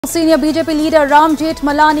Senior BJP leader Ram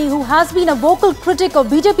Jethmalani, who has been a vocal critic of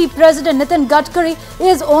BJP President Nitin Gadkari,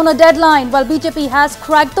 is on a deadline, while BJP has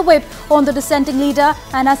cracked the whip on the dissenting leader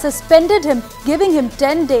and has suspended him, giving him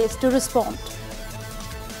 10 days to respond.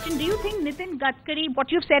 Do you think Nitin Gadkari,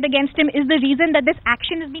 what you've said against him, is the reason that this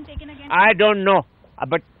action is being taken against him? I don't know,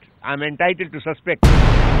 but I'm entitled to suspect.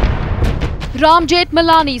 Ram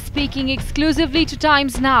Jethmalani speaking exclusively to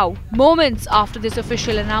Times Now, moments after this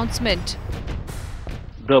official announcement.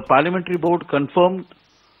 The Parliamentary Board confirmed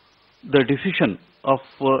the decision of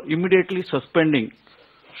immediately suspending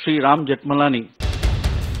Sri Ram Jethmalani.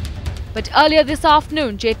 But earlier this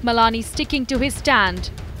afternoon, Jethmalani sticking to his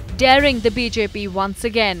stand, daring the BJP once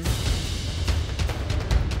again.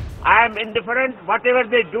 I am indifferent. Whatever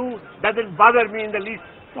they do doesn't bother me in the least.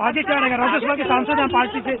 तो आगे क्या रहेगा? राज्यसभा के सांसद हैं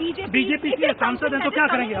party से, BJP के सांसद हैं, तो क्या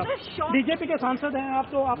करेंगे आप? बीजेपी के सांसद हैं आप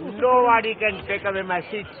तो आप Nobody can take away my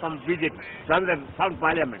seat from BJP, from the South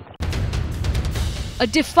Parliament. A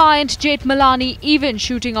defiant Jethmalani even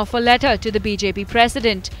shooting off a letter to the BJP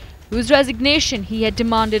president, whose resignation he had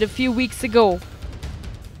demanded a few weeks ago.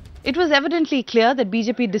 It was evidently clear that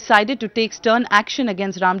BJP decided to take stern action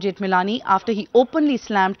against Ram Jethmalani after he openly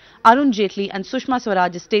slammed Arun Jaitley and Sushma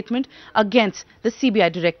Swaraj's statement against the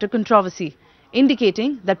CBI director controversy,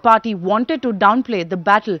 indicating that party wanted to downplay the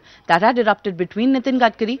battle that had erupted between Nitin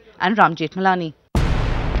Gadkari and Ram Jethmalani.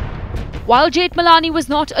 While Jethmalani was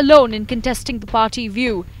not alone in contesting the party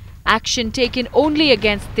view, action taken only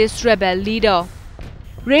against this rebel leader,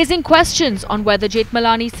 raising questions on whether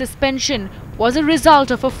Jethmalani's suspension was a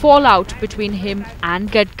result of a fallout between him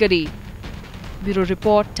and Gadkari. Bureau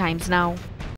Report, Times Now.